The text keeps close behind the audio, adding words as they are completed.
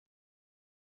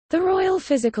The Royal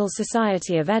Physical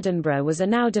Society of Edinburgh was a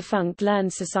now-defunct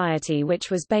learned society which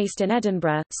was based in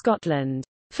Edinburgh, Scotland,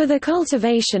 for the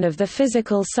cultivation of the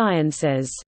physical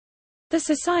sciences. The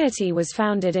society was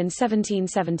founded in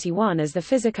 1771 as the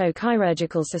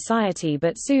Physico-Chirurgical Society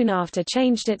but soon after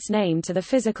changed its name to the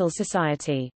Physical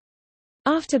Society.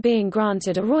 After being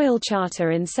granted a royal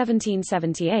charter in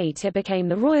 1778 it became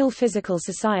the Royal Physical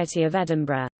Society of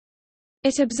Edinburgh.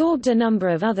 It absorbed a number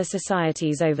of other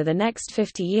societies over the next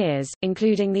 50 years,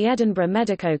 including the Edinburgh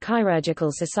Medico-Chirurgical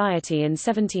Society in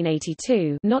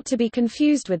 1782, not to be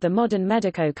confused with the modern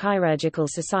Medico-Chirurgical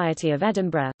Society of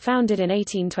Edinburgh, founded in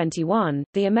 1821,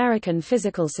 the American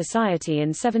Physical Society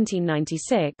in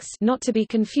 1796, not to be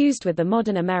confused with the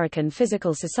modern American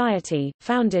Physical Society,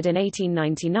 founded in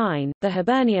 1899, the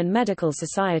Hibernian Medical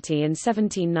Society in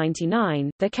 1799,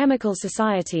 the Chemical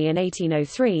Society in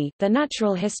 1803, the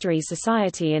Natural History Society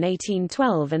in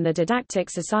 1812 and the Didactic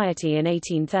Society in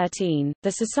 1813.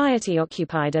 The society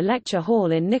occupied a lecture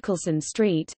hall in Nicholson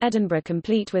Street, Edinburgh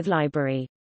complete with library.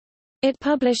 It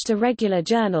published a regular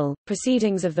journal,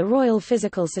 Proceedings of the Royal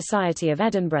Physical Society of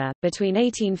Edinburgh, between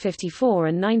 1854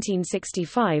 and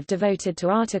 1965 devoted to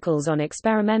articles on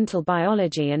experimental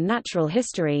biology and natural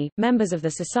history. Members of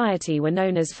the society were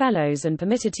known as fellows and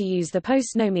permitted to use the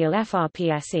postnomial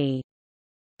FRPSE.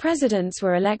 Presidents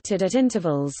were elected at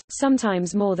intervals,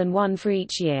 sometimes more than one for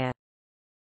each year.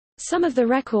 Some of the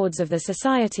records of the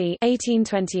Society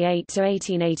 1828 to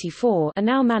 1884 are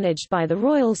now managed by the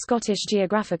Royal Scottish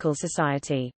Geographical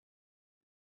Society.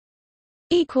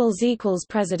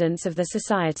 Presidents of the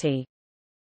Society.